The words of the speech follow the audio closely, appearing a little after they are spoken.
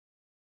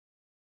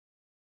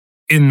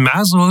In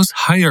Maslow's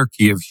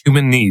hierarchy of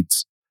human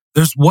needs,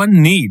 there's one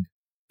need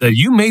that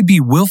you may be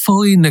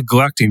willfully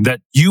neglecting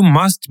that you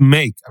must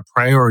make a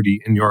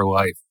priority in your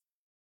life.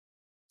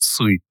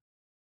 Sleep.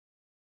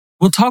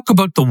 We'll talk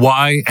about the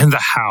why and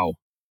the how.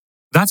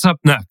 That's up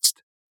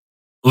next.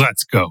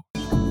 Let's go.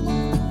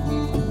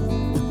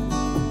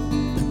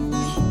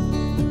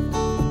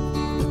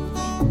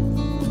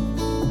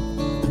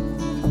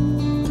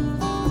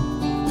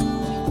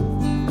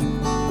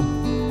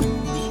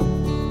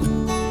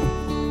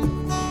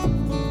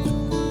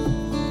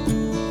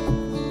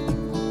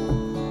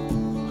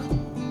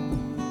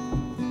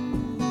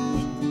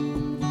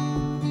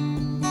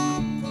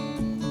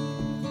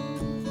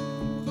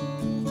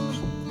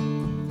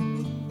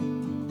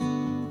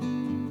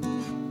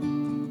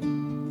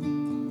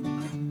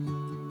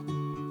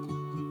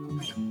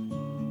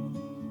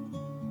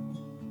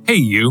 Hey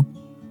you,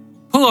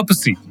 pull up a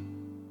seat.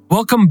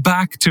 Welcome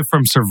back to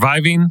From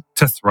Surviving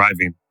to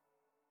Thriving.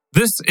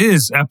 This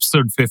is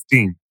episode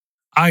 15.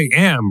 I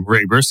am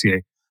Ray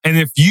Bercier, and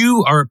if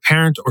you are a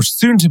parent or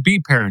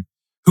soon-to-be parent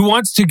who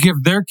wants to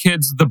give their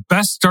kids the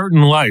best start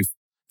in life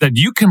that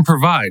you can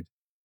provide,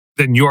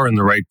 then you're in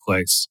the right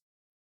place.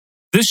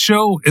 This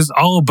show is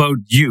all about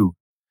you,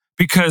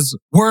 because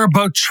we're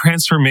about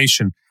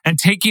transformation and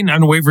taking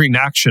unwavering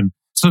action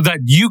so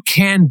that you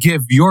can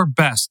give your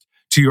best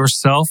to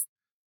yourself,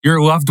 your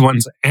loved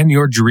ones, and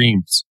your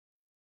dreams.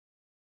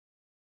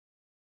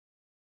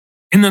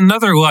 In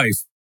another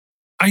life,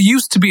 I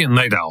used to be a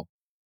night owl.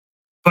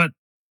 But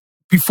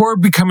before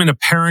becoming a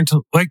parent,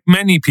 like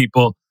many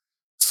people,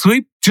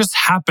 sleep just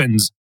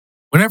happens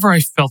whenever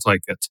I felt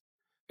like it.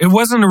 It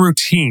wasn't a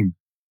routine,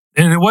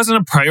 and it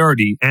wasn't a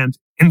priority. And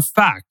in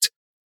fact,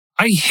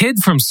 I hid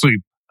from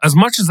sleep as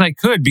much as I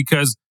could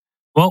because,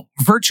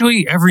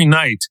 virtually every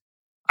night,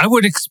 I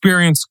would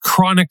experience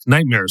chronic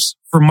nightmares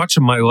for much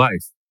of my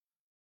life.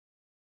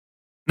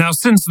 Now,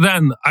 since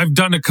then, I've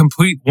done a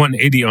complete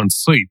 180 on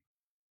sleep.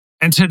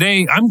 And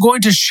today, I'm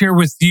going to share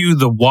with you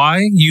the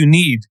why you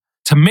need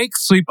to make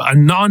sleep a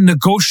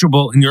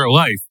non-negotiable in your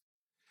life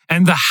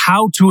and the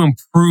how to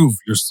improve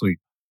your sleep.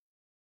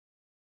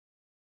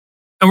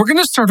 And we're going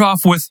to start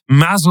off with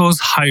Maslow's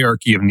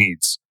hierarchy of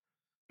needs.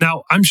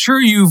 Now, I'm sure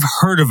you've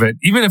heard of it,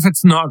 even if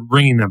it's not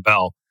ringing a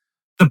bell.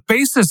 The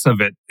basis of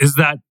it is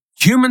that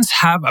humans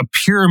have a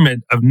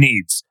pyramid of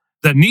needs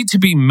that need to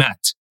be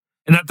met.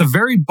 And at the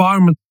very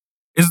bottom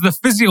is the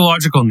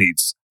physiological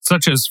needs,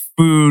 such as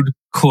food,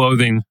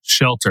 clothing,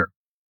 shelter.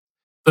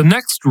 The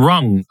next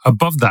rung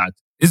above that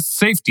is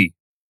safety,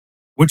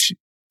 which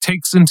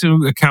takes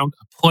into account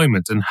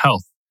employment and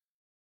health,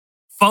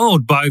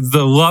 followed by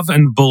the love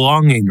and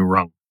belonging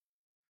rung.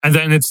 And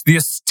then it's the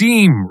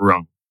esteem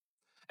rung.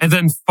 And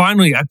then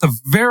finally, at the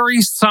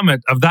very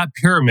summit of that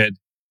pyramid,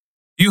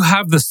 you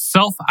have the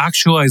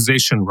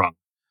self-actualization rung.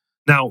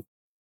 Now,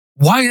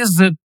 why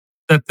is it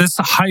that this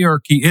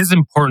hierarchy is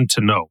important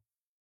to know?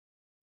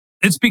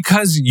 It's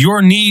because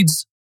your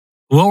needs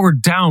lower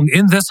down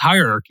in this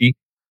hierarchy,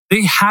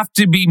 they have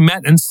to be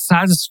met and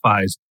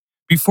satisfied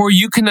before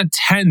you can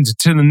attend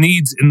to the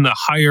needs in the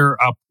higher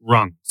up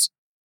rungs.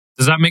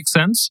 Does that make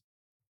sense?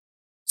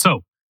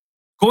 So,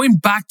 going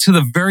back to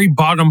the very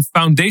bottom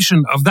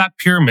foundation of that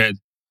pyramid,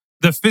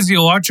 the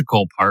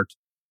physiological part,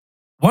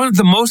 one of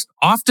the most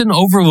often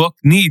overlooked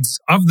needs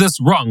of this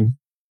rung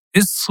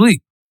is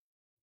sleep.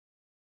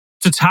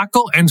 To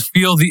tackle and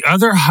feel the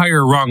other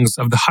higher rungs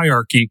of the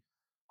hierarchy,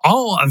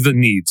 all of the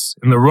needs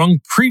in the rung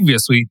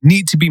previously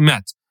need to be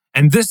met,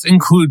 and this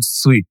includes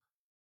sleep.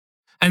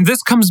 And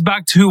this comes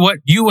back to what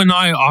you and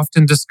I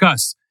often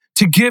discuss.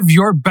 To give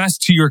your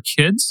best to your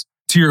kids,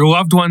 to your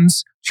loved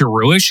ones, to your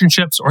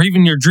relationships, or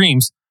even your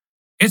dreams,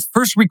 it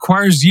first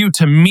requires you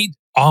to meet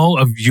all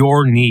of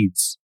your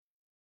needs.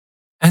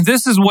 And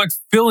this is what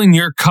filling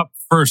your cup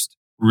first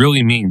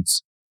really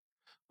means.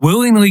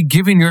 Willingly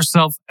giving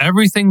yourself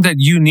everything that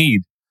you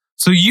need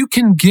so you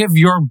can give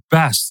your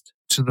best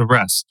to the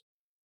rest.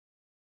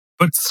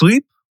 But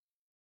sleep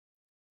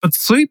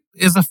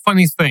is a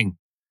funny thing.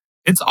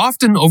 It's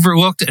often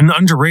overlooked and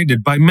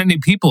underrated by many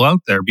people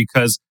out there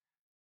because,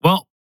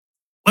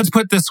 let's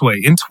put it this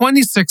way. In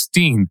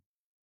 2016,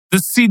 the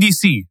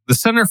CDC, the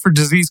Center for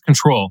Disease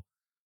Control,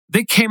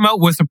 they came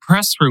out with a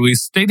press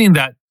release stating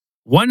that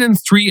 1 in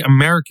 3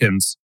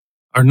 Americans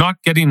are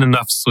not getting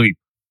enough sleep.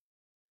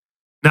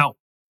 Now,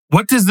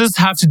 what does this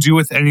have to do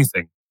with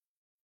anything?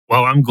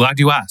 Well, I'm glad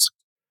you asked.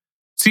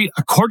 See,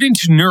 according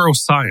to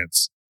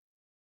neuroscience,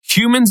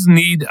 humans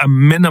need a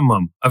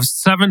minimum of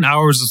 7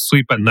 hours of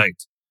sleep at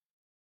night.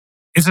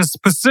 It's a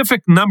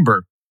specific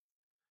number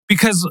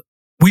because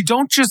we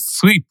don't just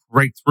sleep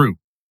right through.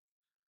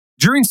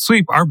 During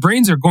sleep, our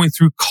brains are going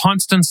through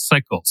constant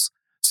cycles.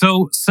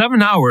 So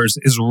 7 hours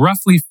is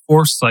roughly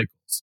 4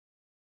 cycles.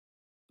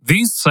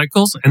 These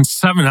cycles and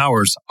 7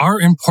 hours are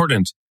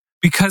important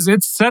because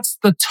it sets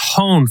the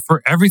tone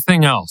for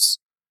everything else.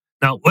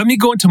 Now, let me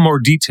go into more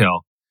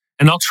detail,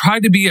 and I'll try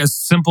to be as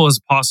simple as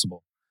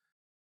possible.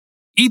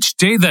 Each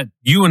day that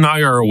you and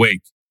I are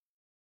awake,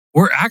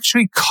 we're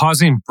actually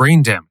causing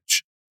brain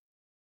damage.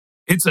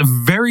 It's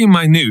very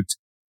minute,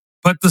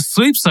 But the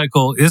sleep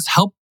cycle is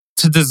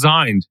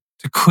designed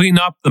to clean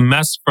up the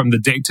mess from the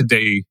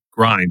day-to-day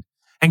grind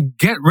and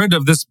get rid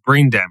of this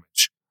brain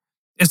damage.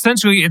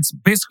 Essentially, it's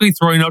basically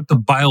throwing out the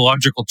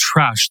biological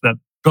trash that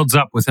builds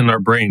up within our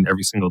brain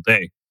every single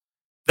day.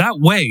 That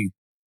way,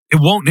 it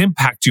won't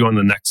impact you on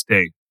the next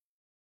day.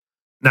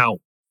 Now,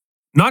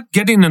 not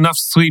getting enough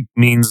sleep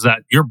means that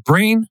your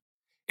brain,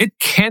 it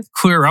can't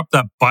clear up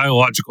that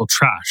biological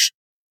trash.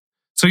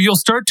 So you'll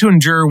start to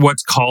endure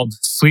what's called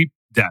sleep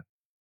debt.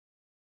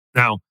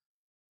 Now,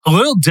 a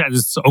little debt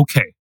is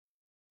okay.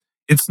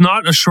 It's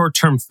not a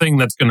short-term thing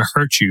that's going to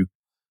hurt you,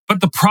 but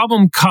the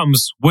problem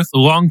comes with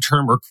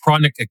long-term or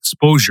chronic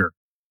exposure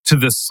to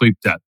this sleep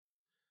debt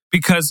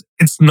because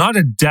it's not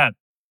a debt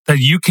that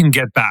you can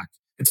get back.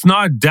 It's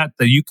not a debt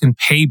that you can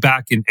pay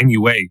back in any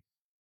way.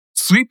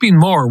 Sleeping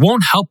more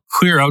won't help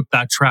clear out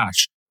that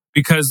trash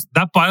because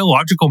that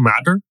biological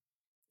matter,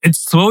 it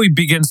slowly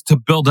begins to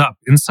build up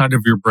inside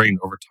of your brain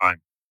over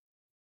time.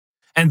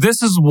 And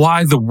this is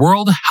why the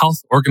World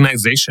Health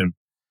Organization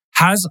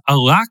has a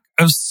lack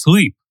of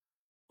sleep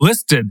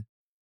listed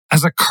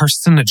as a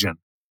carcinogen.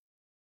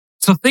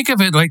 So think of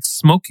it like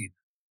smoking.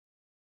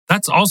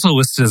 That's also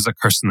listed as a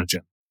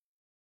carcinogen.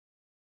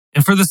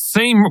 And for the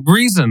same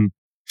reason,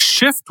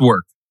 shift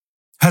work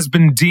has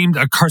been deemed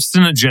a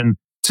carcinogen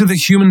to the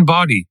human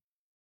body.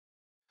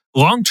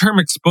 Long-term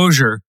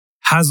exposure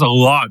has a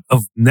lot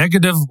of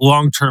negative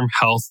long-term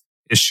health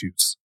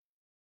issues.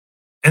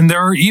 And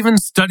there are even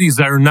studies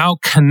that are now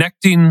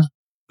connecting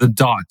the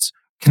dots,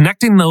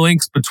 connecting the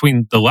links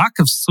between the lack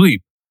of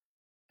sleep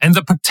and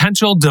the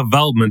potential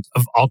development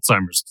of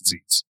Alzheimer's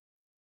disease.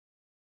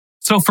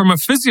 So from a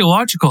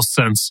physiological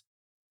sense,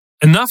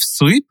 enough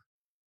sleep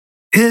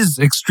is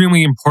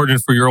extremely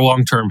important for your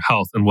long-term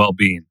health and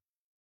well-being.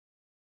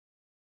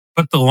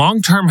 But the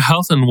long-term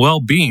health and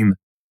well-being,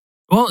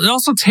 well, it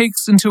also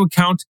takes into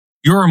account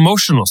your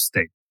emotional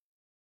state.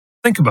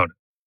 Think about it.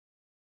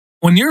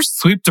 When you're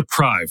sleep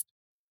deprived,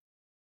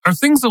 are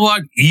things a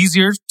lot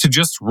easier to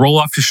just roll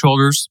off your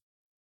shoulders,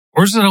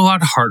 or is it a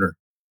lot harder?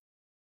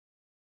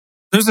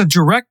 There's a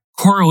direct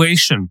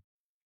correlation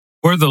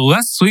where the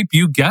less sleep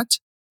you get,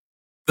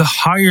 the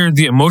higher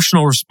the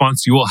emotional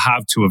response you will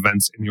have to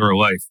events in your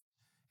life.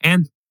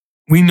 And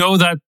we know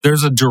that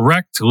there's a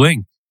direct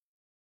link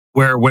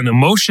where when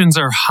emotions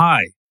are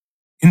high,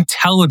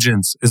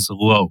 intelligence is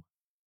low.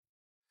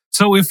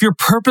 So if you're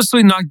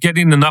purposely not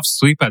getting enough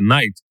sleep at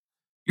night,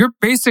 you're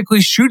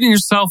basically shooting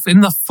yourself in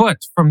the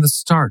foot from the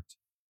start.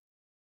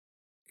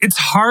 It's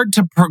hard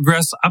to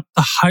progress up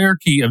the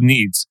hierarchy of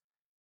needs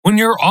when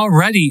you're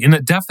already in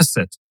a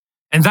deficit.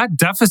 And that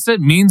deficit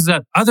means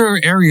that other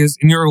areas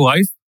in your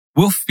life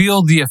will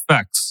feel the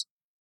effects,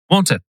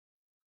 won't it?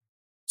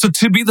 So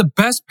to be the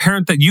best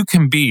parent that you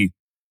can be,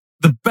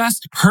 the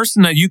best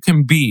person that you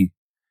can be,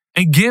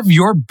 and give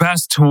your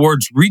best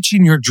towards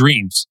reaching your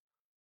dreams,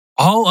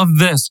 all of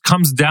this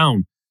comes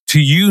down to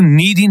you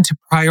needing to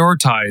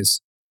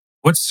prioritize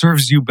what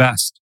serves you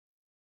best.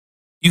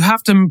 You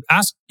have to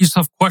ask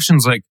yourself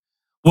questions like,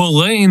 will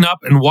laying up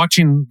and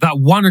watching that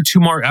 1 or 2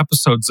 more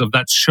episodes of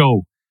that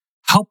show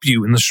help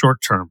you in the short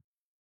term?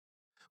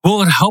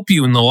 Will it help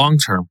you in the long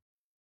term?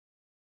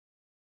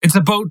 It's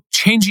about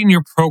changing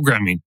your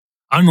programming,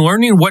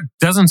 unlearning what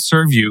doesn't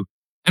serve you,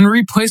 and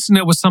replacing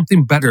it with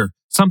something better,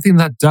 something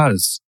that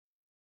does.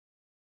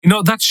 You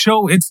know, that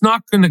show, it's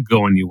not going to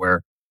go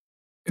anywhere.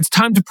 It's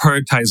time to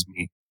prioritize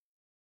me.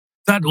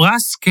 That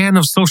last scan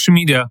of social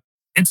media,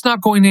 it's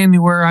not going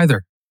anywhere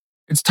either.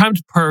 It's time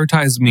to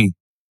prioritize me.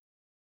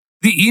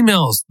 The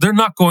emails, they're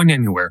not going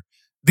anywhere.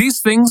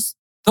 These things,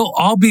 they'll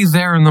all be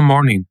there in the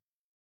morning.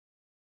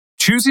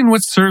 Choosing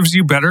what serves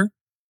you better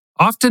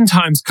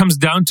oftentimes comes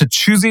down to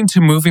choosing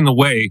to moving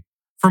away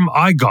from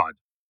iGod,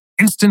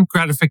 instant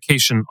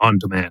gratification on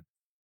demand,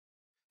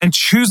 and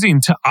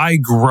choosing to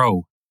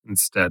iGrow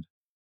instead.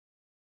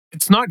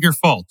 It's not your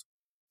fault,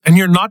 and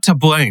you're not to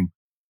blame.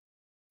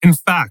 In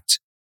fact,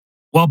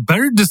 while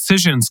better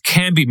decisions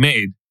can be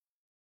made,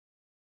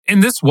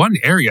 in this one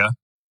area,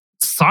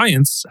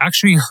 science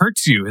actually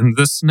hurts you in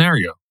this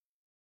scenario.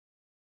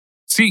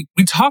 See,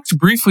 we talked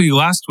briefly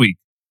last week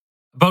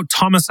about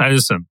Thomas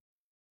Edison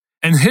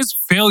and his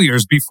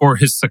failures before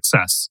his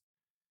success.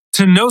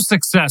 To know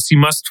success, you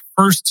must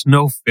first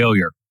know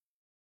failure.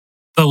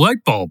 The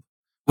light bulb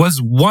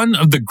was one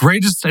of the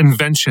greatest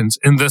inventions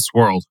in this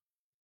world,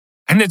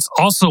 and it's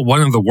also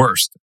one of the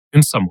worst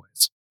in some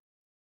ways.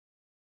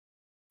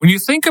 When you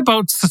think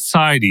about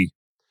society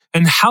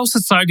and how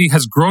society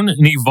has grown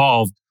and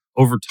evolved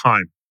over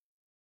time,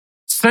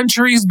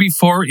 centuries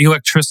before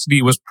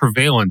electricity was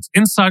prevalent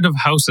inside of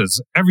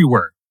houses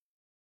everywhere,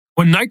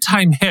 when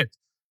nighttime hit,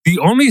 the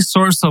only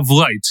source of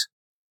light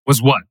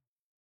was what?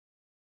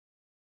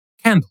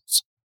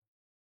 Candles.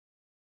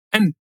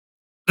 And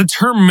the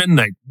term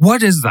midnight,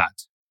 what is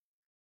that?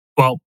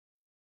 Well,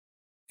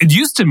 it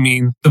used to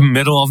mean the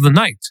middle of the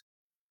night.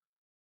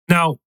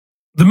 Now,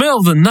 the middle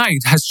of the night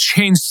has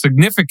changed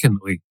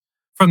significantly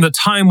from the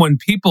time when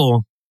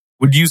people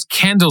would use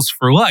candles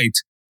for light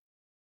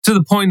to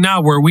the point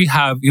now where we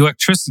have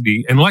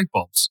electricity and light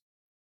bulbs.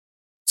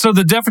 So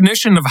the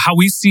definition of how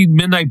we see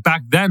midnight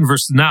back then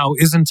versus now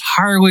is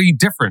entirely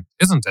different,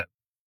 isn't it?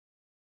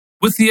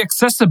 With the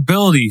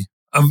accessibility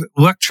of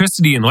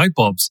electricity and light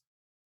bulbs,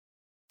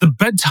 the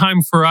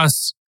bedtime for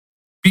us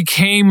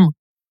became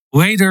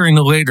later and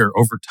later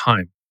over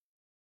time.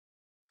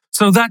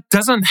 So that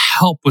doesn't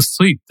help with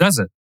sleep, does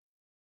it?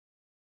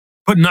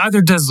 But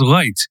neither does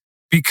light,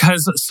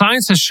 because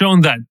science has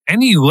shown that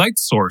any light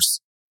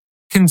source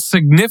can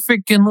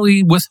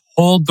significantly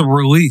withhold the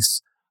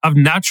release of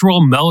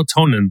natural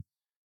melatonin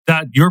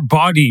that your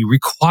body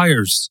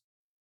requires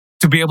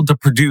to be able to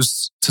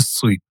produce to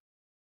sleep.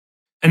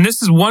 And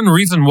this is one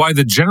reason why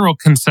the general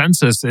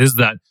consensus is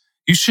that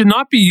you should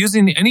not be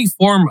using any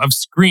form of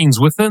screens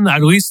within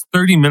at least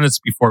 30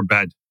 minutes before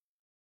bed.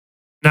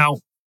 Now,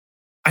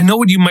 I know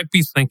what you might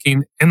be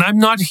thinking, and I'm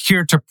not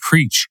here to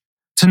preach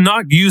to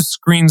not use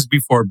screens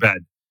before bed.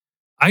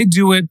 I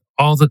do it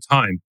all the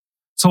time.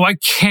 So I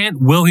can't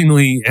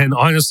willingly and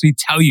honestly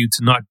tell you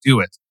to not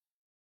do it.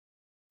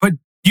 But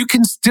you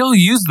can still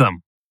use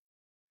them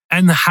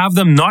and have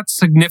them not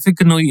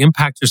significantly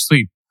impact your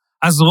sleep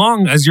as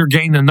long as you're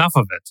getting enough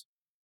of it.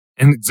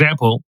 An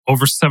example,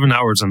 over 7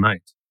 hours a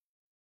night.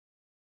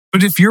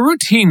 But if your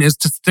routine is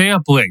to stay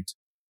up late,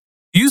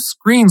 use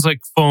screens like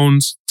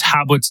phones,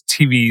 tablets,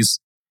 TVs,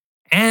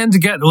 and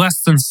get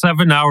less than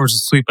 7 hours of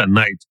sleep at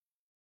night,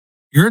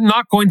 you're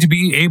not going to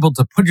be able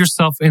to put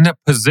yourself in a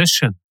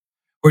position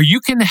where you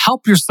can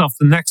help yourself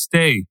the next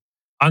day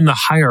on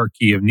the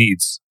hierarchy of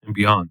needs and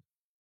beyond.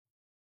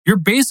 You're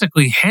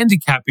basically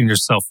handicapping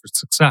yourself for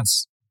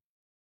success.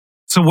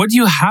 So what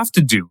you have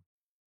to do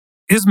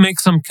is make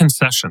some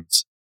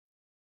concessions.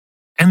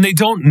 And they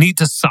don't need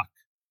to suck.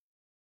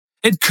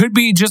 It could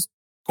be just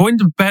going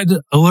to bed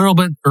a little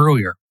bit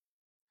earlier.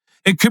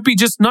 It could be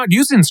just not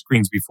using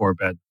screens before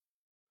bed.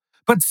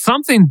 But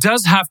something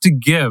does have to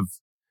give,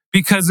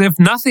 because if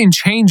nothing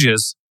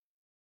changes,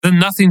 then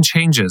nothing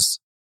changes.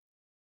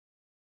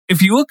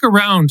 If you look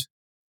around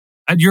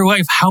at your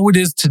life, how it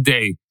is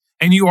today,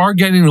 and you are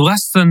getting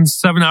less than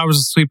 7 hours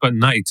of sleep at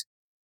night,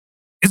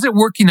 is it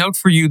working out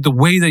for you the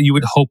way that you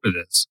would hope it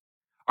is?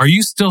 Are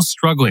you still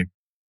struggling?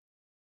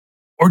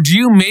 Or do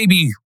you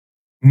maybe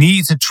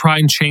need to try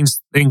and change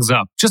things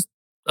up just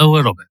a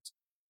little bit?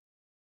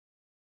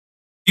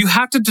 You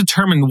have to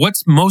determine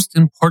what's most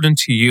important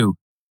to you.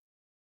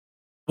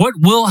 What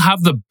will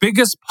have the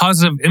biggest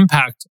positive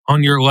impact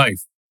on your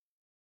life?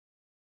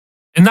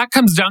 And that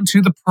comes down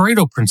to the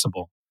Pareto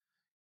principle,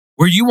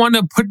 where you want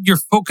to put your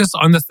focus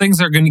on the things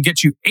that are going to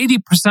get you 80%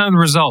 of the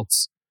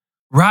results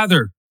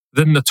rather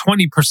than the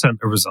 20% of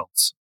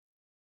results.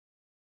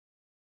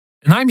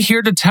 And I'm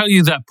here to tell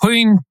you that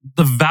putting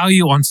the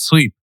value on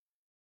sleep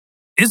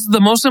is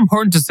the most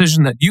important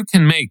decision that you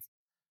can make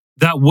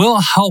that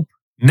will help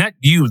net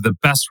you the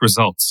best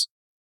results.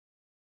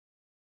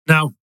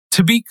 Now,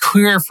 to be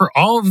clear for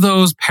all of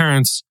those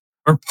parents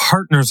or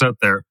partners out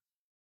there,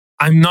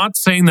 I'm not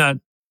saying that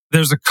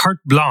there's a carte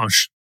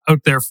blanche out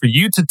there for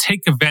you to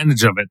take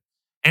advantage of it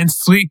and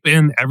sleep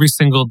in every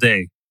single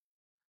day.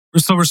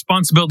 So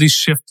responsibilities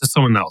shift to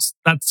someone else.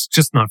 That's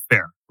just not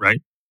fair,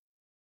 right?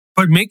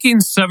 But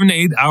making 7 to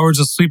 8 hours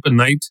of sleep a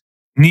night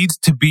needs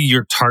to be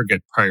your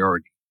target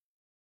priority.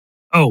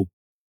 Oh,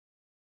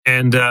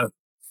 and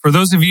for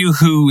those of you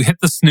who hit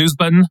the snooze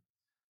button,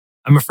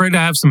 I'm afraid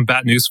I have some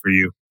bad news for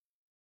you.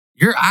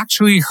 You're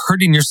actually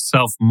hurting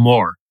yourself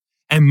more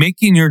and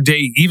making your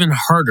day even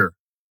harder.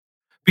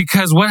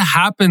 Because what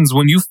happens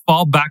when you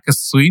fall back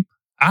asleep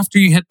after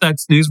you hit that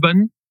snooze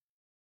button?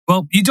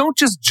 Well, you don't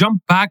just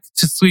jump back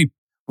to sleep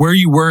where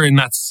you were in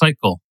that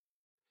cycle.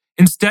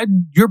 Instead,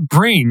 your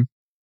brain,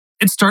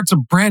 it starts a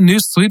brand new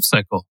sleep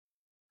cycle.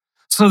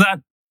 So that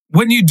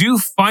when you do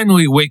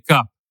finally wake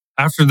up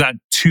after that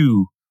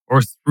 2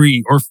 or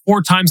 3 or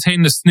 4 times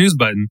hitting the snooze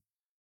button,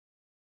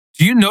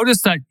 do you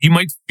notice that you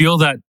might feel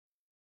that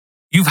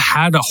you've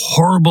had a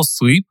horrible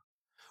sleep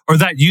or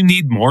that you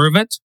need more of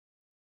it?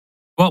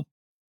 Well,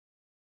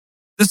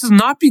 this is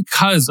not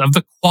because of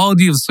the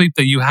quality of sleep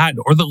that you had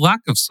or the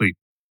lack of sleep.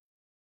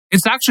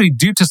 It's actually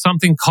due to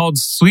something called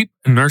sleep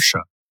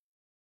inertia.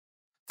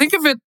 Think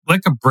of it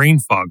like a brain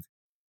fog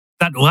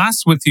that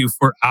lasts with you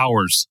for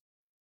hours.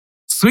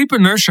 Sleep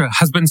inertia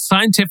has been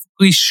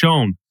scientifically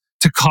shown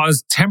to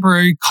cause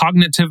temporary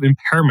cognitive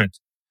impairment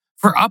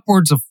for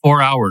upwards of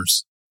 4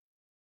 hours.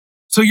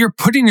 So you're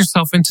putting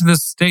yourself into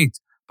this state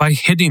by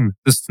hitting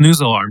the snooze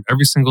alarm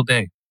every single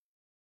day.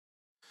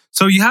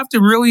 So you have to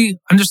really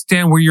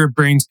understand where your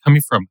brain's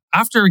coming from.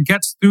 After it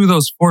gets through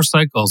those 4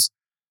 cycles,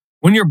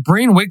 when your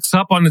brain wakes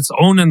up on its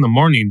own in the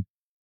morning,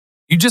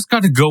 you just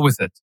got to go with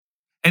it.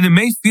 And it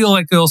may feel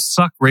like it'll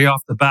suck right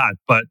off the bat,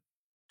 but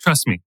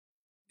trust me,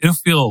 it'll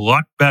feel a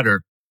lot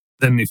better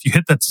than if you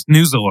hit that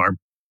snooze alarm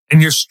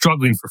and you're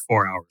struggling for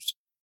 4 hours.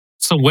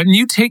 So when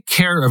you take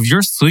care of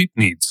your sleep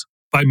needs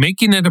by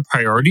making it a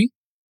priority,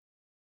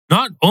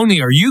 not only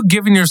are you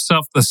giving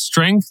yourself the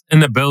strength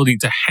and ability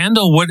to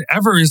handle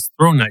whatever is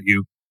thrown at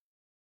you,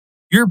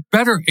 you're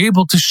better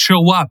able to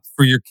show up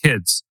for your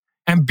kids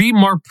and be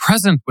more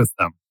present with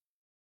them.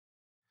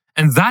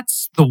 And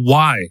that's the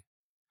why.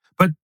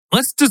 But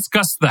let's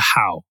discuss the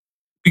how,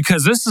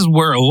 because this is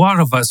where a lot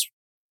of us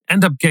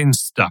end up getting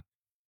stuck.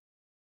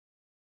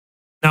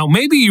 Now,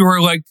 maybe you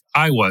were like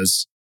I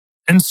was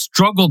and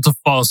struggled to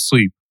fall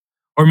asleep,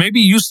 or maybe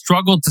you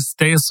struggled to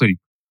stay asleep,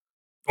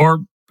 or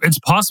it's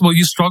possible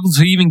you struggled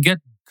to even get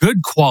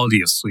good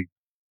quality of sleep.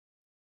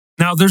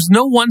 Now, there's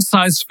no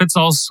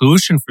one-size-fits-all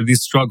solution for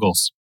these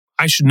struggles.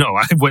 I should know,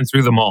 I went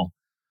through them all.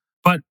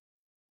 But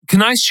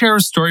can I share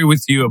a story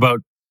with you about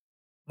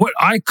what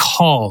I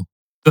call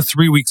the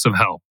 3 weeks of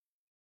hell?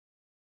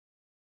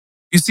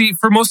 You see,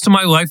 for most of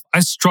my life,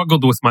 I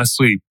struggled with my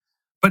sleep,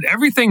 but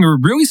everything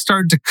really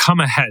started to come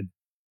ahead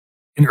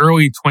in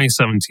early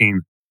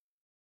 2017.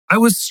 I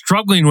was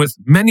struggling with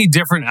many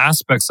different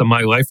aspects of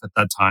my life at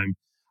that time.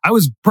 I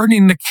was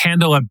burning the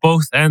candle at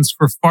both ends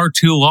for far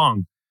too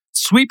long,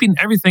 sweeping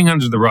everything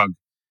under the rug,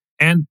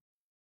 and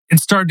it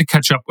started to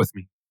catch up with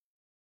me.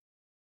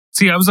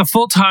 See, I was a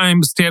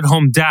full-time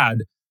stay-at-home dad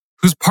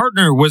whose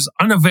partner was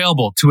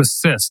unavailable to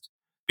assist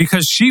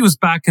because she was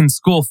back in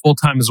school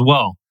full-time as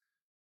well.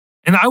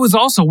 And I was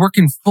also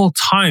working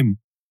full-time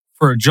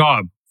for a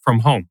job from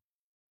home.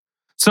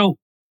 So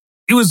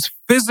it was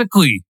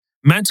physically,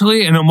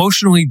 mentally, and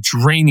emotionally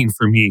draining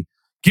for me,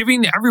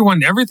 giving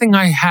everyone everything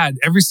I had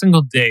every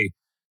single day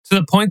to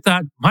the point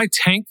that my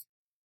tank,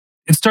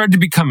 it started to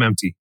become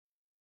empty.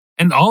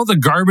 And all the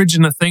garbage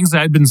and the things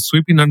that I'd been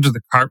sweeping under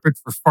the carpet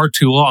for far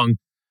too long,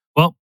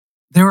 well,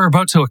 they were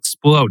about to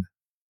explode.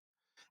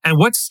 And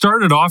what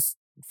started off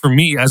for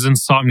me as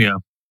insomnia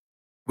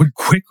would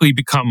quickly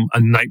become a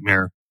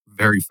nightmare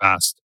very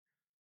fast.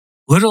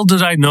 Little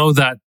did I know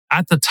that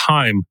at the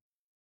time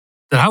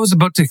that I was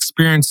about to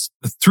experience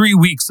the 3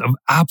 weeks of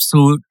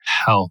absolute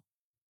hell.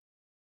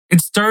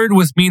 It started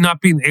with me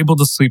not being able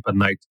to sleep at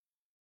night,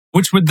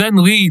 which would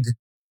then lead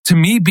to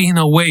me being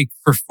awake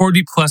for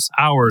 40 plus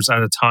hours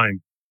at a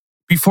time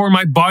before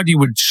my body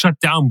would shut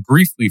down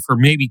briefly for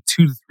maybe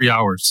 2 to 3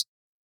 hours.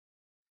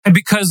 And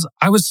because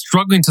I was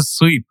struggling to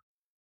sleep,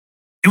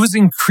 it was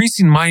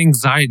increasing my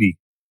anxiety,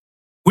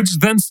 which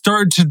then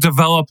started to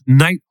develop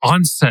night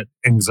onset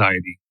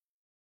anxiety.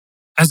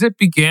 As it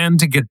began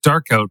to get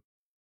dark out,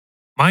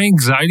 my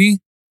anxiety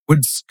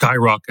would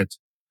skyrocket,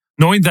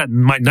 knowing that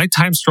my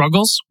nighttime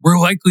struggles were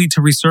likely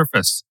to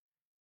resurface.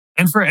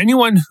 And for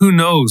anyone who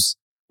knows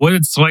what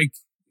it's like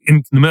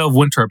in the middle of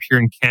winter up here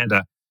in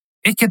Canada,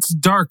 it gets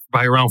dark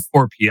by around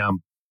 4 p.m.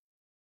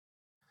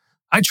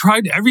 I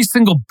tried every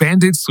single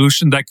Band-Aid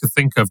solution that I could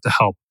think of to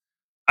help.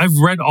 I've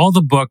read all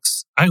the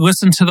books, I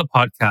listened to the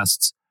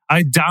podcasts,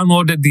 I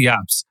downloaded the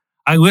apps,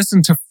 I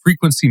listened to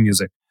frequency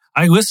music,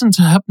 I listened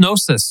to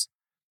hypnosis.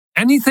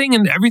 Anything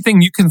and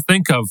everything you can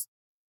think of,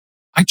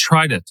 I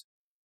tried it.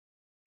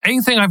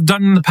 Anything I've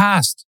done in the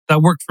past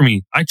that worked for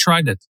me, I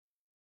tried it.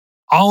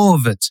 All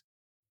of it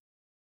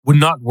would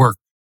not work.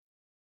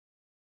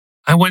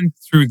 I went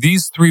through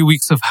these 3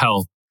 weeks of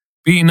hell,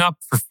 being up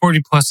for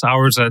 40 plus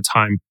hours at a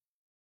time,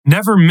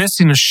 never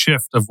missing a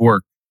shift of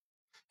work,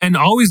 and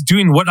always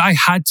doing what I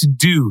had to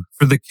do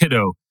for the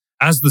kiddo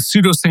as the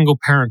pseudo-single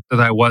parent that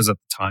I was at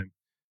the time.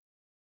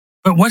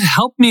 But what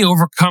helped me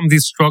overcome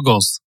these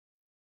struggles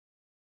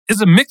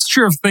is a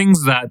mixture of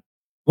things that,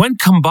 when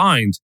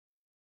combined,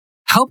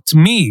 helped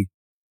me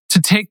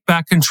to take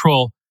back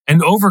control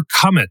and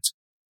overcome it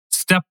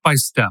step by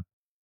step.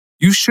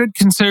 You should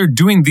consider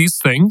doing these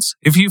things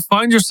if you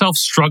find yourself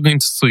struggling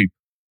to sleep.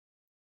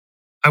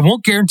 I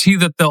won't guarantee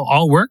that they'll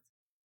all work,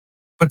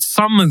 but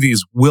some of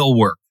these will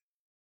work.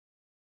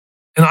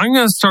 And I'm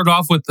going to start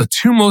off with the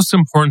 2 most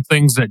important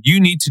things that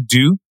you need to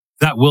do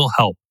that will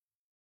help.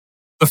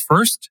 The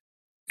first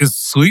is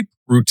sleep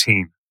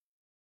routine.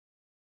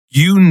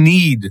 You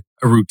need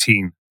a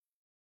routine.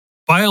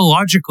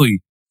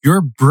 Biologically,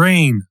 your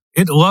brain,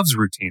 it loves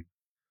routine.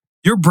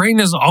 Your brain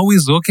is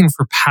always looking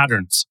for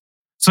patterns.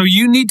 So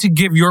you need to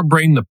give your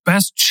brain the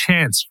best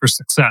chance for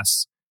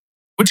success,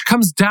 which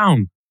comes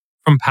down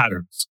from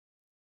patterns.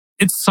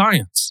 It's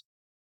science.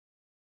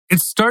 It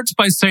starts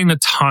by saying a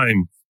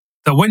time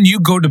that when you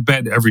go to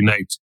bed every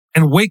night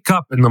and wake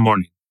up in the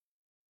morning,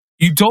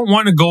 you don't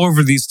want to go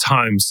over these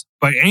times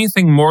by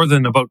anything more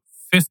than about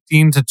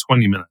 15 to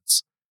 20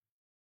 minutes.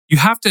 You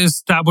have to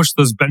establish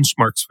those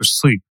benchmarks for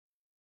sleep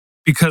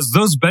because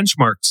those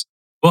benchmarks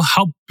will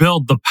help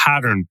build the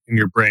pattern in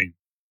your brain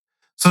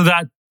so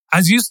that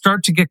as you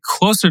start to get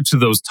closer to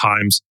those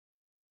times,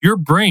 your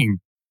brain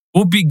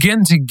will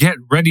begin to get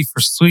ready for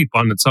sleep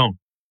on its own.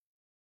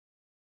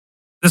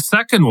 The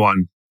second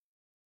one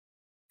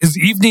is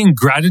evening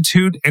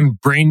gratitude and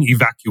brain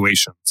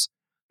evacuations.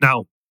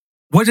 Now,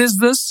 what is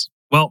this?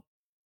 Well,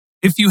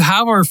 if you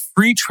have our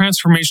free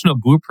transformational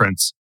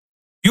blueprints,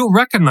 you'll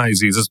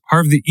recognize these as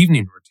part of the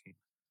evening routine.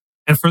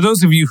 And for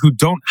those of you who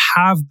don't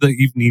have the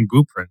evening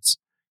blueprints,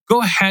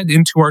 go ahead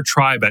into our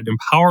tribe at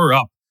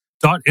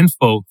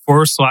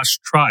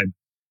empowerup.info/tribe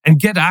and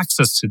get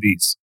access to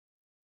these.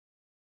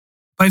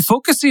 By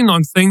focusing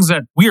on things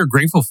that we are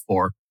grateful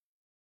for,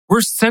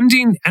 we're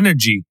sending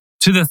energy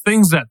to the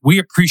things that we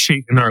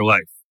appreciate in our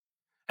life.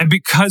 And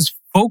because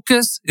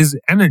focus is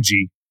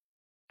energy,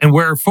 and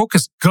where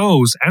focus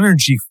goes,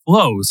 energy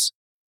flows,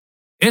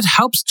 it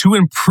helps to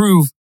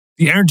improve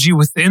the energy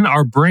within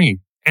our brain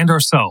and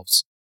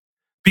ourselves.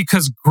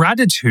 Because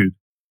gratitude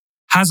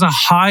has a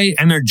high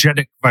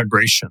energetic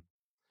vibration.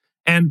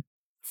 And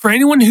for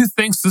anyone who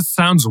thinks this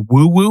sounds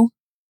woo-woo,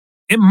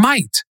 it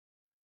might.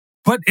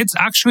 But it's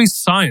actually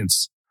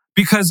science,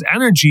 because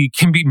energy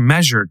can be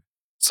measured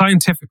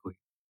scientifically.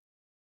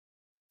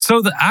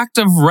 So the act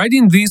of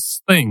writing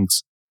these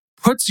things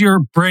puts your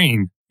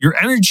brain, your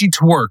energy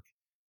to work,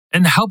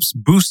 and helps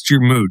boost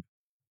your mood.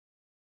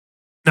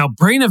 Now,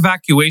 brain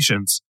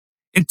evacuations,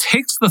 it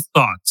takes the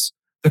thoughts,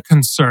 the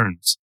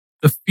concerns,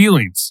 the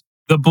feelings,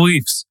 the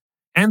beliefs,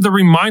 and the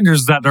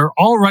reminders that are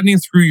all running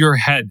through your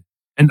head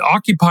and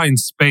occupying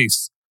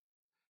space.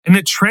 And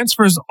it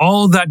transfers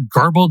all that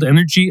garbled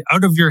energy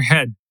out of your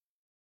head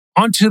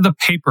onto the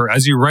paper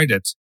as you write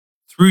it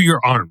through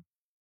your arm.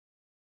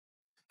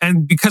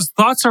 And because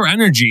thoughts are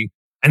energy,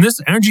 and this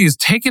energy is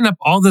taking up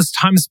all this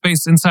time and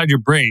space inside your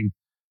brain,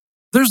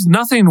 there's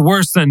nothing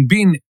worse than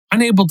being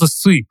unable to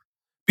sleep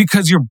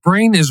because your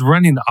brain is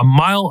running a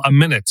mile a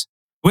minute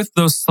with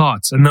those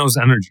thoughts and those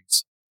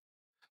energies.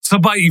 So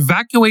by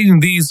evacuating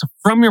these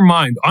from your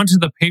mind onto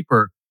the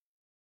paper,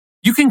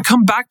 you can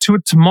come back to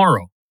it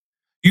tomorrow.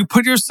 You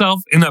put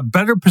yourself in a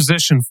better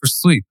position for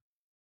sleep.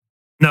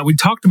 Now, we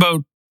talked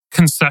about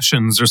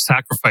concessions or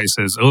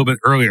sacrifices a little bit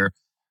earlier.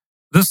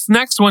 This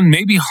next one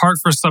may be hard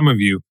for some of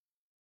you,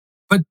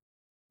 but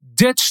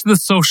ditch the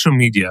social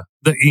media,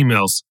 the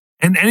emails,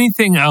 and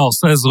anything else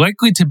that is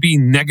likely to be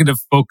negative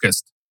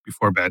focused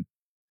before bed.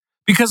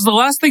 Because the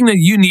last thing that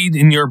you need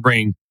in your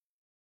brain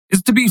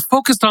is to be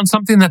focused on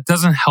something that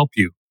doesn't help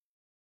you.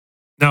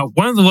 Now,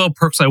 one of the little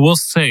perks I will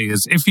say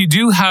is if you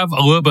do have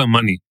a little bit of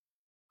money,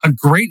 a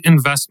great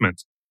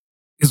investment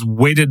is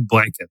weighted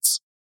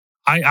blankets.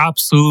 I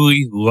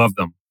absolutely love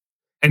them.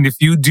 And if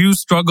you do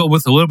struggle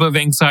with a little bit of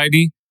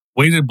anxiety,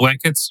 weighted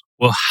blankets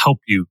will help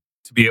you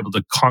to be able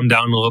to calm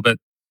down a little bit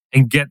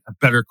and get a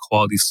better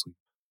quality sleep.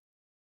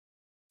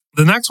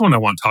 The next one I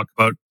want to talk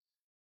about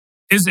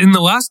is in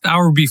the last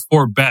hour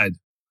before bed,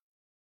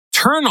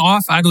 turn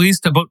off at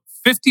least about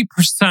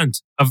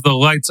 50% of the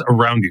lights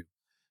around you.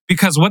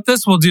 Because what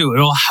this will do,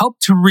 it'll help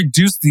to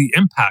reduce the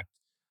impact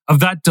of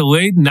that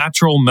delayed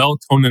natural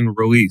melatonin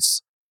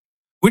release,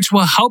 which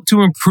will help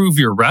to improve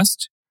your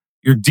rest,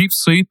 your deep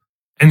sleep,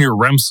 and your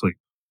REM sleep.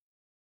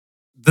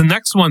 The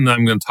next one that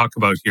I'm going to talk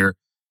about here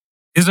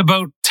is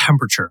about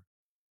temperature.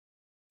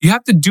 You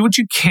have to do what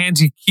you can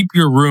to keep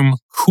your room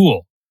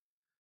cool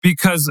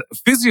because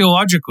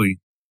physiologically,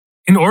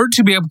 in order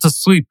to be able to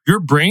sleep, your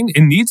brain,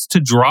 it needs to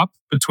drop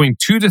between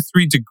 2 to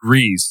 3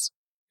 degrees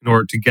in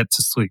order to get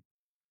to sleep.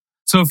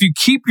 So if you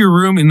keep your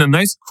room in a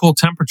nice cool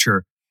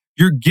temperature,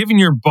 you're giving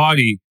your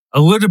body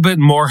a little bit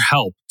more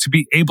help to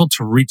be able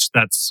to reach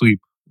that sleep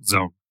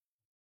zone.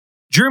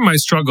 During my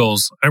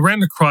struggles, I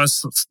ran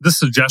across this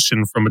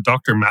suggestion from a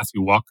Dr.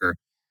 Matthew Walker.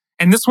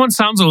 And this one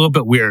sounds a little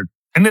bit weird,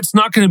 and it's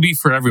not going to be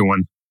for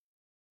everyone,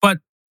 but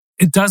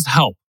it does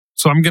help.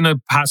 So I'm going to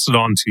pass it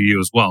on to you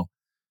as well.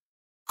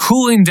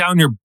 Cooling down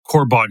your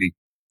core body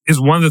is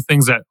one of the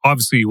things that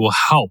obviously will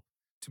help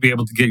to be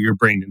able to get your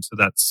brain into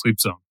that sleep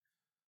zone.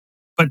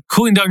 But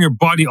cooling down your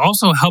body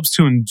also helps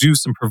to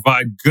induce and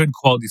provide good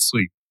quality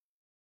sleep.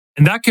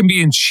 And that can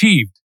be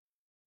achieved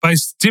by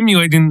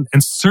stimulating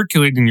and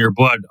circulating your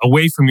blood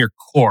away from your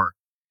core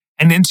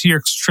and into your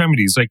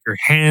extremities like your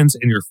hands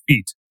and your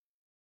feet.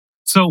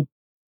 So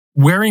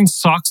wearing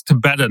socks to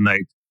bed at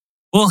night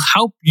will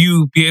help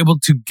you be able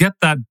to get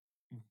that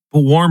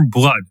warm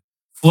blood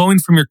flowing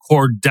from your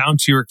core down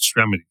to your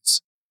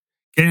extremities,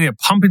 getting it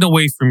pumping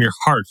away from your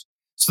heart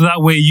so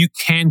that way you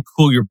can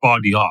cool your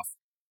body off.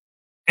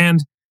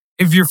 And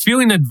if you're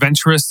feeling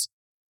adventurous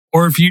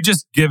or if you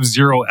just give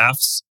 0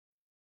 Fs,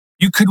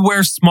 you could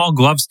wear small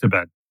gloves to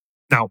bed.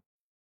 Now,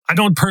 I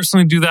don't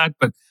personally do that,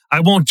 but I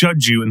won't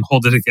judge you and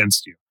hold it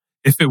against you.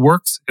 If it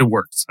works, it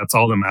works. That's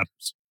all that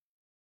matters.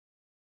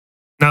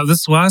 Now,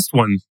 this last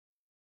one,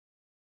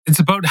 it's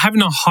about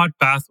having a hot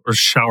bath or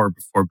shower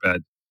before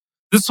bed.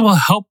 This will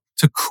help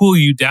to cool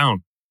you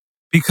down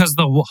because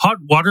the hot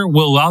water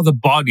will allow the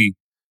body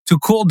to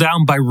cool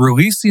down by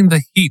releasing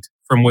the heat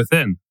from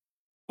within,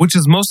 which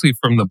is mostly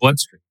from the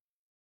bloodstream.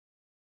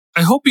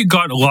 I hope you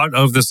got a lot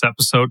out of this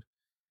episode.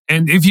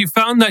 And if you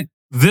found that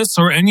this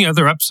or any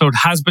other episode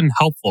has been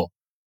helpful,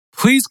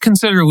 please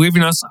consider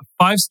leaving us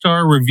a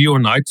 5-star review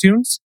on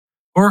iTunes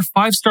or a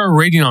 5-star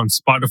rating on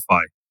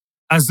Spotify,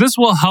 as this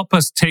will help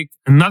us take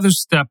another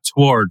step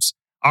towards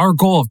our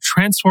goal of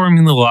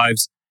transforming the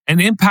lives and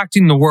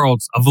impacting the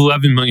worlds of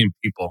 11 million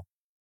people.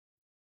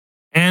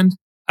 And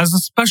as a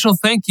special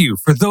thank you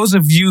for those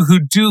of you who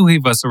do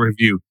leave us a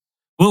review,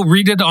 we'll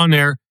read it on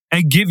air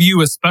and give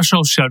you a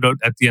special shout out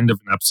at the end of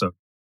an episode.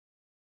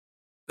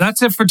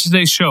 That's it for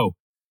today's show.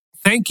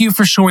 Thank you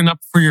for showing up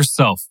for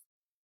yourself.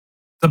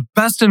 The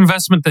best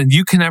investment that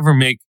you can ever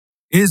make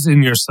is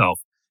in yourself,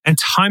 and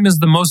time is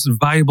the most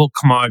valuable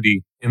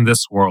commodity in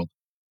this world.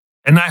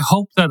 And I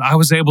hope that I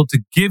was able to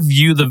give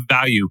you the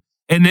value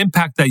and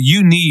impact that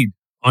you need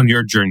on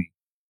your journey.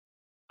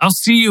 I'll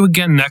see you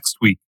again next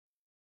week.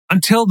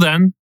 Until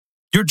then,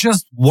 You're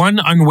just one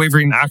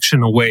unwavering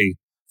action away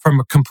from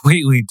a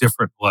completely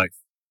different life.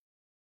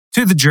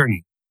 To the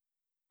journey.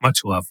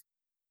 Much love.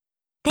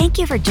 Thank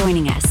you for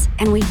joining us,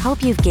 and we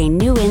hope you've gained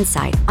new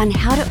insight on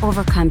how to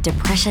overcome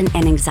depression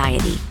and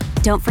anxiety.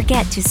 Don't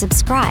forget to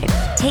subscribe,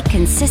 take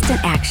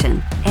consistent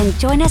action, and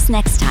join us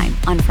next time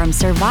on From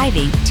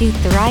Surviving to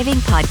Thriving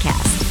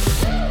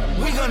podcast.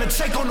 We're gonna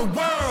take on the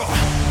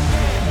world.